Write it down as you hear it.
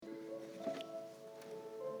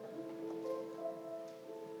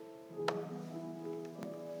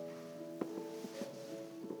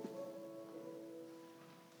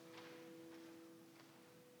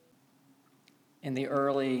in the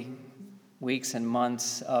early weeks and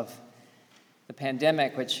months of the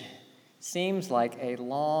pandemic, which seems like a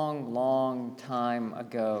long, long time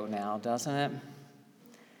ago now, doesn't it?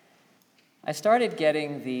 I started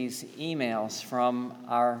getting these emails from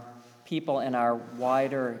our people in our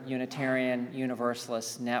wider Unitarian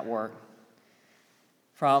Universalist network,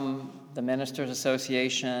 from the Ministers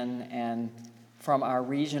Association and from our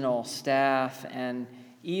regional staff and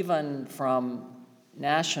even from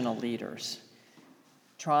national leaders,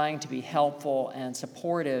 trying to be helpful and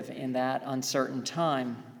supportive in that uncertain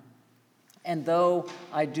time. And though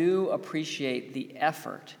I do appreciate the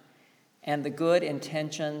effort and the good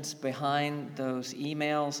intentions behind those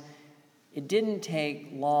emails, it didn't take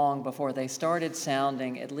long before they started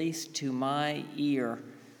sounding, at least to my ear,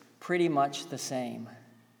 pretty much the same.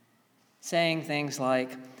 Saying things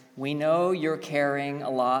like, "We know you're carrying a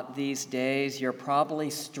lot these days. You're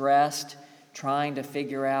probably stressed, trying to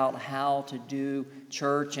figure out how to do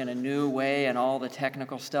church in a new way and all the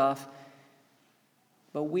technical stuff.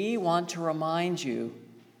 But we want to remind you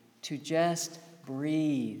to just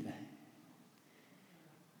breathe."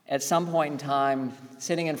 At some point in time,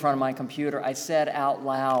 sitting in front of my computer, I said out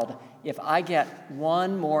loud, if I get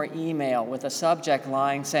one more email with a subject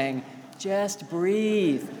line saying, "Just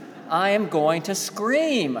breathe," I am going to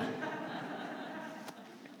scream.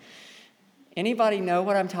 Anybody know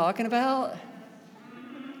what I'm talking about?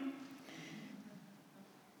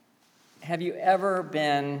 Have you ever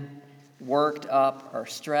been worked up or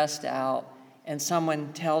stressed out and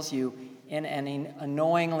someone tells you in an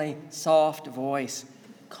annoyingly soft voice,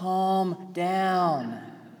 "Calm down"?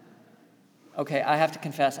 Okay, I have to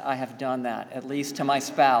confess I have done that, at least to my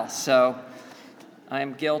spouse, so I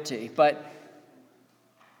am guilty. But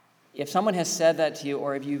if someone has said that to you,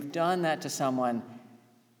 or if you've done that to someone,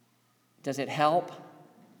 does it help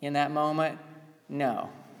in that moment? No,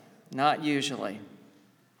 not usually.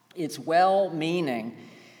 It's well-meaning,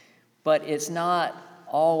 but it's not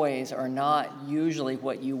always or not usually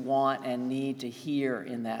what you want and need to hear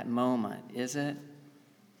in that moment, is it?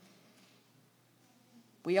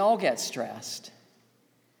 We all get stressed.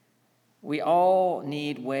 We all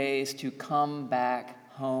need ways to come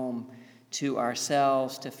back home to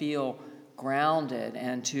ourselves, to feel grounded,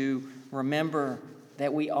 and to remember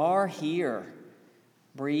that we are here,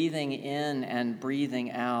 breathing in and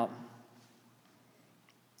breathing out.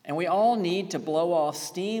 And we all need to blow off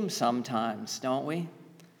steam sometimes, don't we?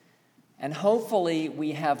 And hopefully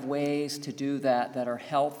we have ways to do that that are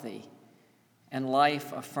healthy and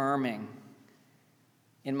life-affirming.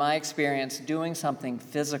 In my experience, doing something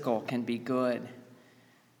physical can be good.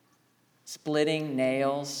 Splitting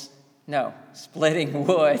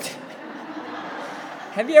wood.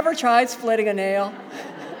 Have you ever tried splitting a nail?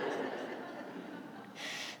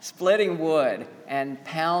 Splitting wood and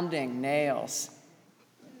pounding nails,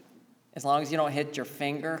 as long as you don't hit your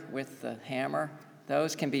finger with the hammer,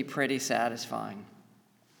 those can be pretty satisfying.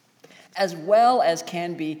 As well as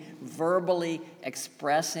can be verbally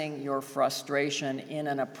expressing your frustration in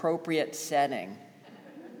an appropriate setting,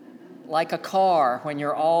 like a car when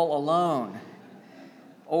you're all alone,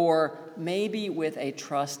 or maybe with a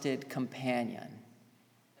trusted companion.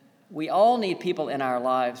 We all need people in our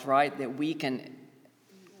lives, right, that we can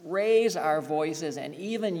raise our voices and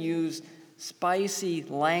even use spicy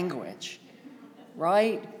language,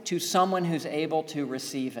 right, to someone who's able to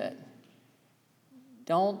receive it.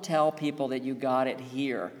 Don't tell people that you got it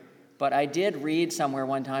here. But I did read somewhere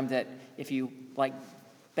one time that if you,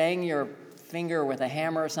 bang your finger with a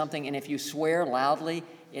hammer or something, and if you swear loudly,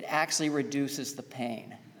 it actually reduces the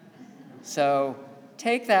pain. So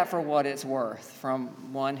take that for what it's worth from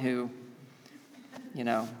one who,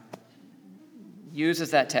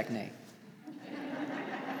 uses that technique.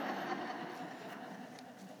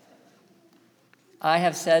 I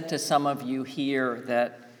have said to some of you here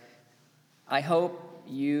that I hope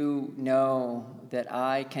you know that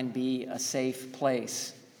I can be a safe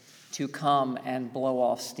place to come and blow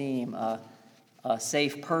off steam, a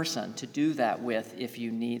safe person to do that with if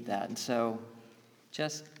you need that. And so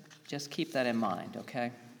just keep that in mind,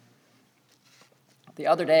 okay? The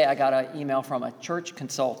other day I got an email from a church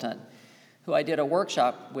consultant who I did a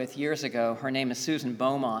workshop with years ago. Her name is Susan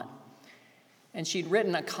Beaumont. And she'd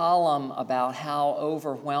written a column about how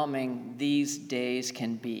overwhelming these days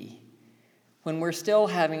can be, when we're still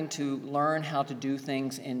having to learn how to do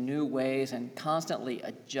things in new ways and constantly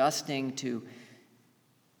adjusting to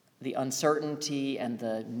the uncertainty and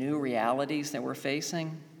the new realities that we're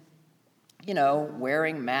facing.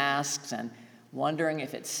 Wearing masks and wondering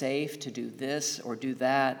if it's safe to do this or do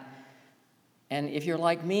that. And if you're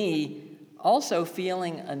like me, also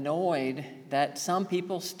feeling annoyed that some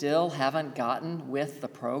people still haven't gotten with the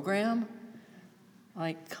program.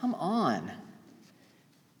 Like, come on.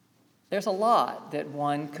 There's a lot that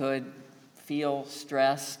one could feel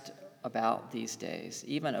stressed about these days,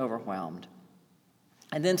 even overwhelmed.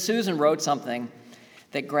 And then Susan wrote something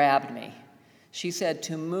that grabbed me. She said,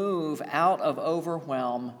 to move out of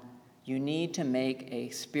overwhelm, you need to make a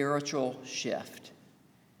spiritual shift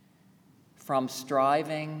from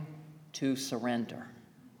striving to surrender.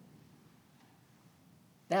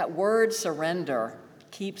 That word surrender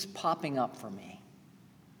keeps popping up for me.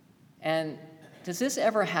 And does this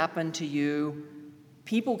ever happen to you?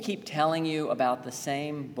 People keep telling you about the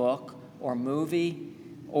same book or movie,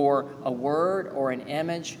 or a word or an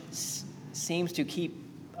image seems to keep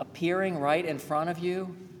appearing right in front of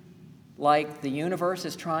you, like the universe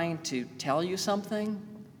is trying to tell you something?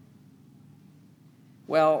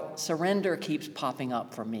 Well, surrender keeps popping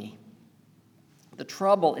up for me. The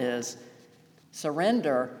trouble is,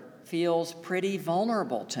 surrender feels pretty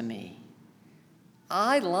vulnerable to me.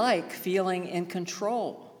 I like feeling in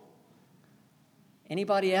control.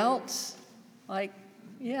 Anybody else? Like,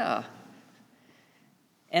 yeah.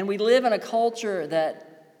 And we live in a culture that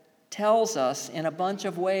tells us in a bunch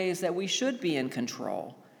of ways that we should be in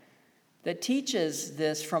control, that teaches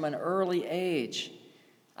this from an early age.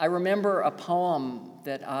 I remember a poem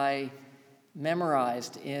that I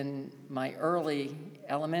memorized in my early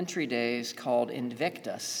elementary days called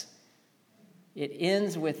Invictus. It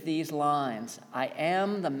ends with these lines: I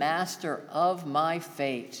am the master of my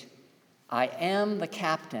fate. I am the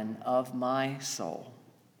captain of my soul.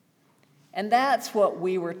 And that's what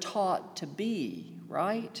we were taught to be,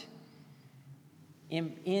 right?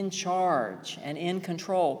 In charge and in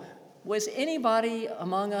control. Was anybody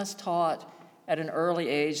among us taught at an early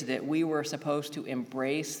age that we were supposed to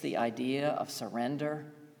embrace the idea of surrender?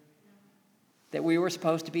 That we were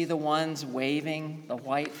supposed to be the ones waving the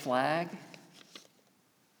white flag?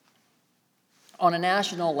 On a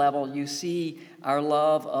national level, you see our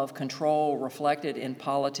love of control reflected in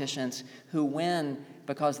politicians who win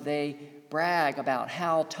because they brag about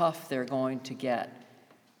how tough they're going to get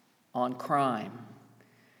on crime,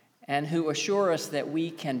 and who assure us that we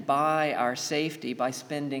can buy our safety by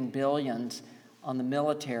spending billions on the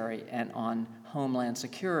military and on homeland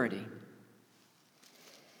security.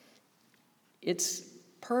 It's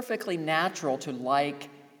perfectly natural to like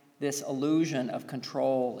this illusion of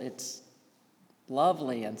control. It's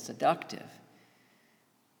lovely and seductive.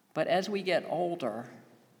 But as we get older,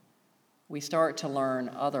 we start to learn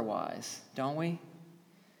otherwise, don't we?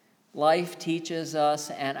 Life teaches us,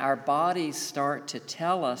 and our bodies start to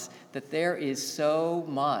tell us that there is so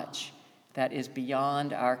much that is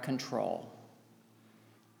beyond our control.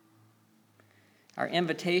 Our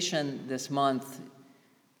invitation this month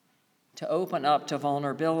to open up to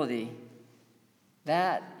vulnerability,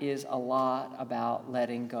 that is a lot about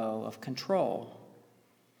letting go of control.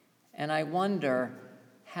 And I wonder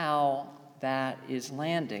how that is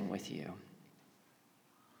landing with you.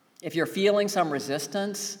 If you're feeling some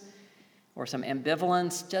resistance or some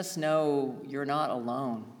ambivalence, just know you're not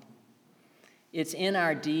alone. It's in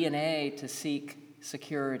our DNA to seek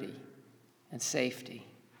security and safety.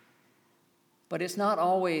 But it's not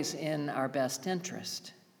always in our best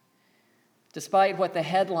interest. Despite what the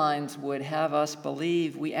headlines would have us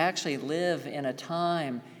believe, we actually live in a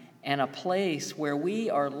time and a place where we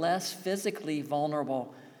are less physically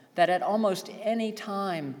vulnerable than at almost any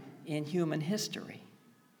time in human history.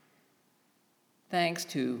 Thanks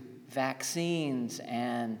to vaccines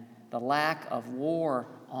and the lack of war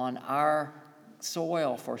on our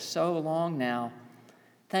soil for so long now,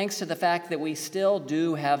 thanks to the fact that we still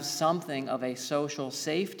do have something of a social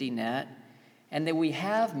safety net, and that we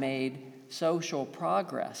have made social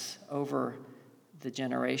progress over the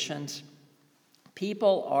generations,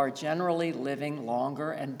 people are generally living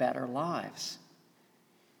longer and better lives.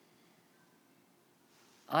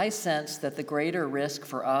 I sense that the greater risk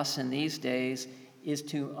for us in these days is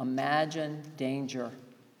to imagine danger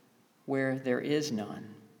where there is none,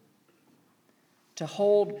 to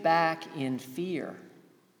hold back in fear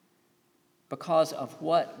because of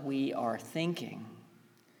what we are thinking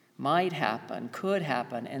might happen, could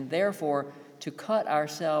happen, and therefore to cut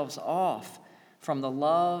ourselves off from the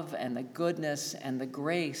love and the goodness and the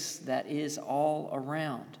grace that is all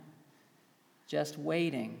around, just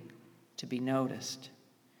waiting to be noticed.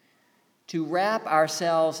 To wrap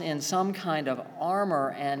ourselves in some kind of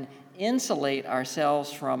armor and insulate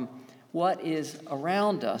ourselves from what is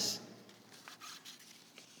around us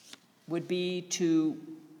would be to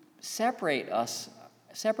separate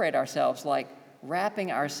ourselves like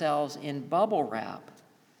wrapping ourselves in bubble wrap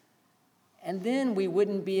And then we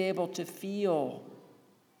wouldn't be able to feel,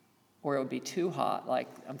 or it would be too hot. Like,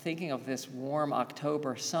 I'm thinking of this warm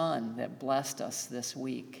October sun that blessed us this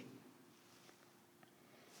week.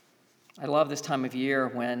 I love this time of year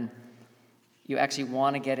when you actually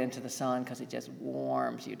want to get into the sun because it just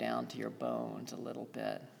warms you down to your bones a little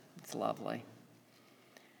bit. It's lovely.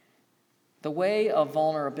 The way of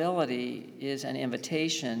vulnerability is an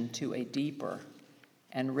invitation to a deeper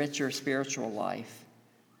and richer spiritual life.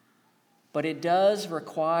 But it does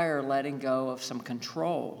require letting go of some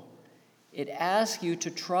control. It asks you to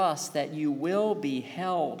trust that you will be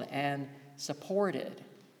held and supported,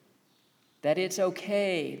 that it's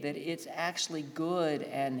okay, that it's actually good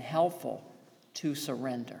and helpful to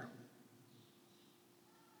surrender.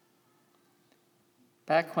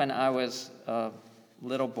 Back when I was a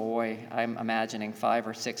little boy, I'm imagining 5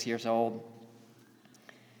 or 6 years old,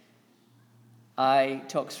 I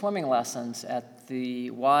took swimming lessons at the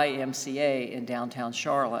YMCA in downtown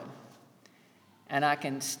Charlotte. And I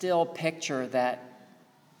can still picture that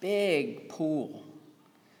big pool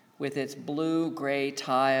with its blue-gray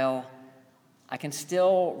tile. I can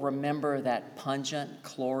still remember that pungent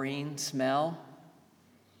chlorine smell.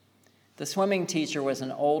 The swimming teacher was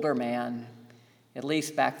an older man. At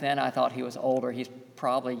least back then I thought he was older. He's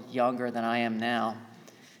probably younger than I am now.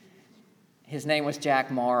 His name was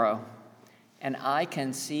Jack Morrow. And I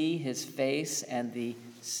can see his face and the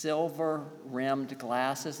silver-rimmed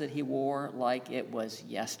glasses that he wore like it was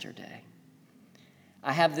yesterday.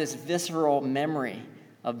 I have this visceral memory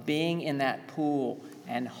of being in that pool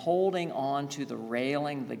and holding on to the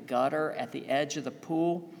railing, the gutter at the edge of the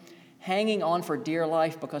pool, hanging on for dear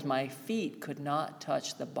life because my feet could not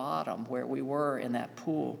touch the bottom where we were in that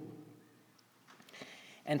pool.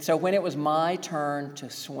 And so when it was my turn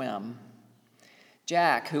to swim,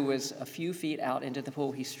 Jack, who was a few feet out into the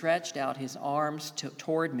pool, he stretched out his arms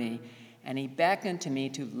toward me, and he beckoned to me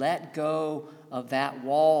to let go of that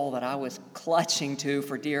wall that I was clutching to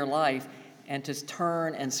for dear life and to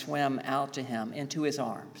turn and swim out to him, into his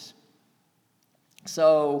arms.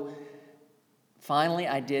 So finally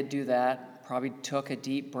I did do that, probably took a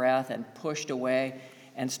deep breath and pushed away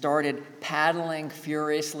and started paddling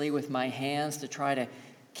furiously with my hands to try to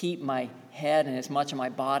keep my head and as much of my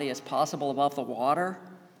body as possible above the water.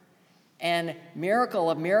 And miracle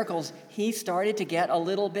of miracles, he started to get a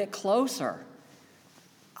little bit closer.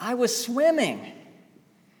 I was swimming.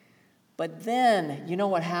 But then, you know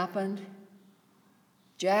what happened?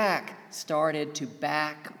 Jack started to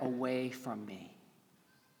back away from me.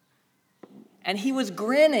 And he was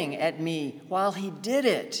grinning at me while he did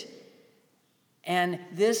it. And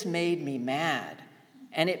this made me mad.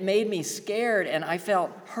 And it made me scared, and I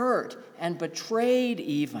felt hurt and betrayed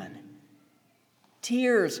even.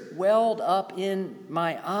 Tears welled up in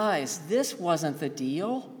my eyes. This wasn't the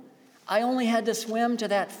deal. I only had to swim to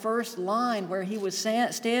that first line where he was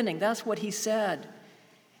standing. That's what he said.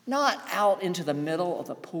 Not out into the middle of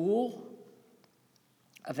the pool.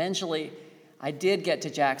 Eventually, I did get to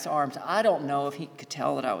Jack's arms. I don't know if he could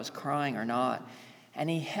tell that I was crying or not. And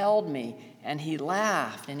he held me, and he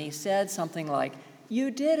laughed, and he said something like,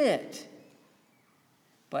 "You did it."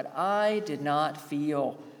 But I did not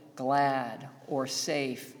feel glad or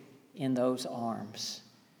safe in those arms.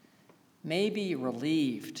 Maybe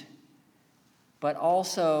relieved, but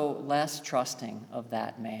also less trusting of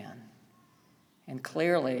that man. And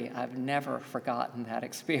clearly, I've never forgotten that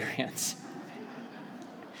experience.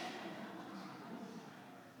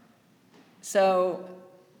 So,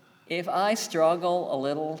 if I struggle a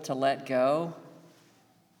little to let go,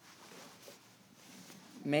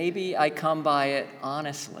 maybe I come by it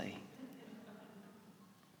honestly.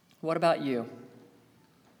 What about you?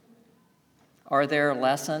 Are there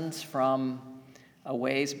lessons from a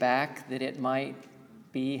ways back that it might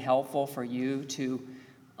be helpful for you to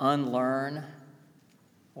unlearn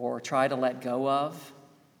or try to let go of?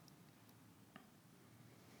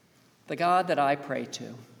 The God that I pray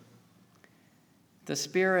to, the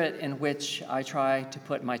Spirit in which I try to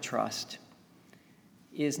put my trust,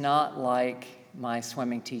 is not like my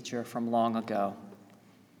swimming teacher from long ago,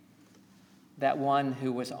 that one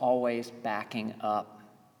who was always backing up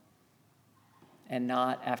and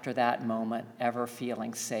not, after that moment, ever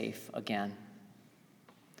feeling safe again.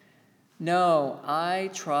 No, I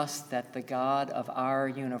trust that the God of our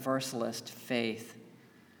universalist faith,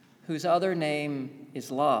 whose other name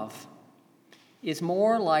is love, is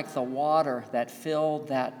more like the water that filled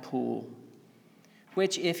that pool,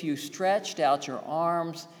 which if you stretched out your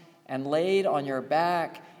arms and laid on your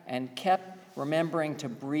back and kept remembering to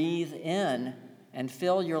breathe in and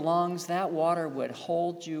fill your lungs, that water would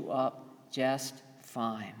hold you up just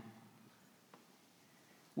fine.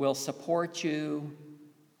 will support you,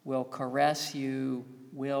 will caress you,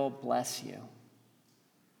 will bless you.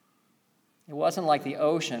 It wasn't like the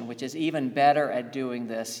ocean, which is even better at doing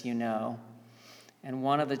this, and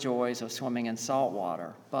one of the joys of swimming in salt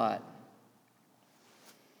water, but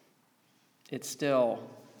it still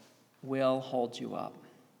will hold you up.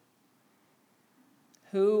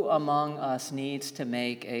 Who among us needs to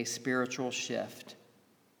make a spiritual shift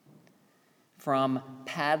from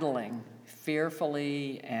paddling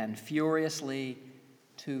fearfully and furiously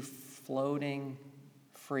to floating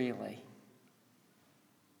freely,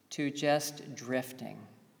 to just drifting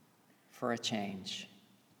for a change?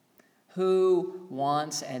 Who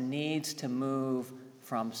wants and needs to move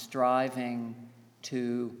from striving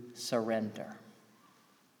to surrender?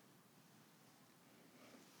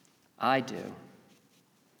 I do.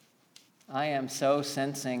 I am so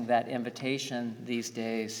sensing that invitation these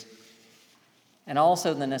days, and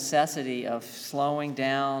also the necessity of slowing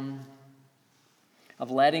down, of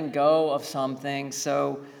letting go of something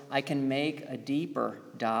so I can make a deeper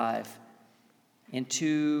dive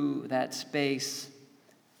into that space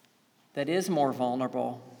that is more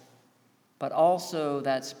vulnerable, but also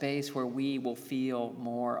that space where we will feel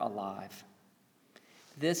more alive.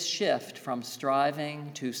 This shift from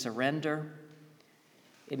striving to surrender,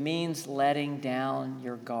 it means letting down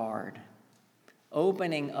your guard,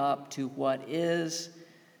 opening up to what is,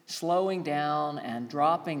 slowing down and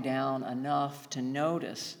dropping down enough to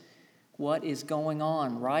notice what is going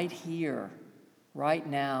on right here, right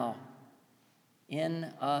now, in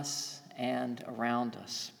us and around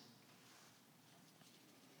us.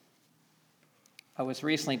 I was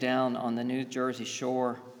recently down on the New Jersey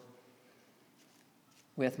shore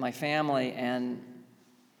with my family, and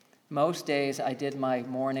most days I did my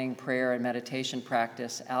morning prayer and meditation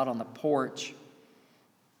practice out on the porch.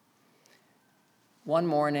 One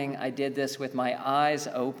morning I did this with my eyes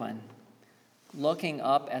open, looking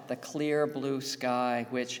up at the clear blue sky,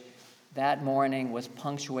 which that morning was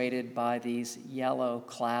punctuated by these yellow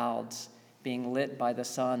clouds being lit by the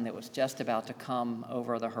sun that was just about to come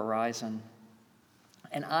over the horizon.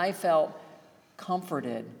 And I felt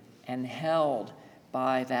comforted and held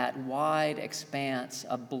by that wide expanse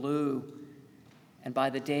of blue and by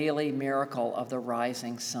the daily miracle of the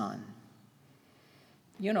rising sun.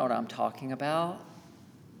 You know what I'm talking about.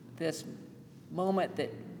 This moment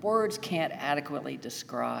that words can't adequately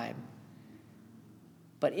describe.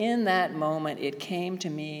 But in that moment, it came to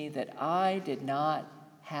me that I did not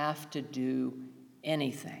have to do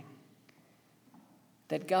anything.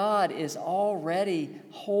 That God is already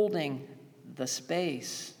holding the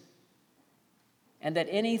space. And that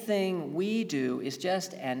anything we do is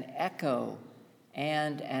just an echo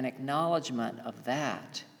and an acknowledgement of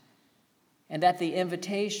that. And that the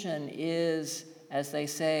invitation is, as they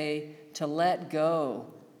say, to let go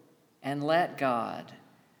and let God,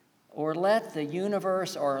 or let the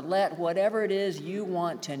universe, or let whatever it is you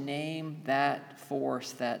want to name that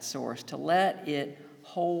force, that source, to let it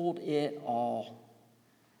hold it all.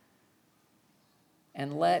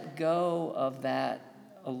 And let go of that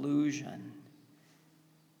illusion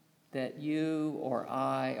that you or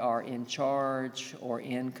I are in charge or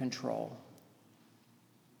in control.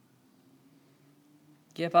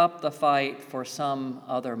 Give up the fight for some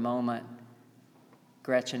other moment,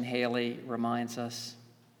 Gretchen Haley reminds us,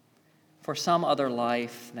 for some other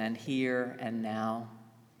life than here and now.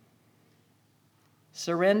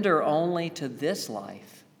 Surrender only to this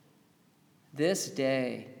life, this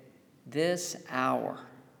day, this hour,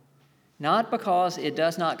 not because it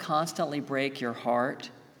does not constantly break your heart,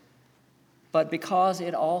 but because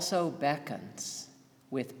it also beckons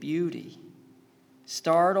with beauty,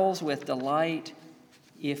 startles with delight,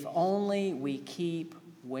 if only we keep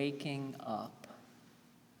waking up.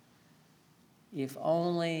 If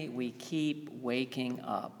only we keep waking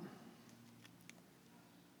up.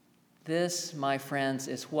 This, my friends,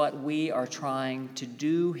 is what we are trying to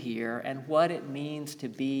do here and what it means to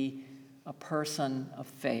be a person of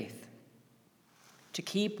faith. To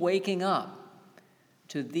keep waking up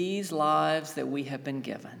to these lives that we have been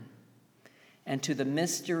given, and to the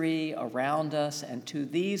mystery around us, and to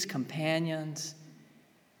these companions,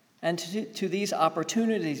 and to these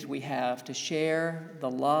opportunities we have to share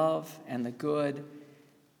the love and the good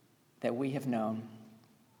that we have known.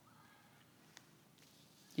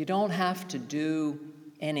 You don't have to do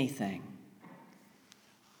anything,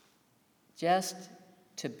 just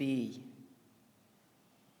to be.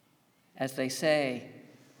 As they say,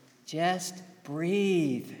 just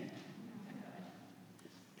breathe.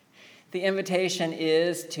 The invitation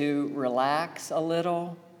is to relax a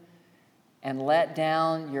little and let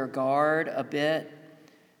down your guard a bit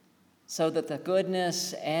so that the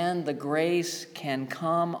goodness and the grace can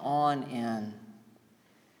come on in,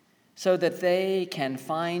 so that they can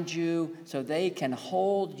find you, so they can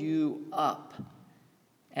hold you up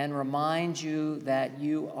and remind you that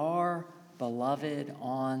you are beloved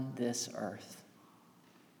on this earth,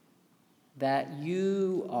 that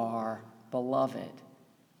you are beloved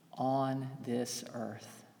on this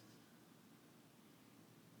earth,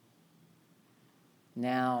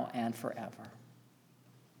 now and forever.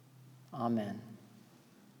 Amen.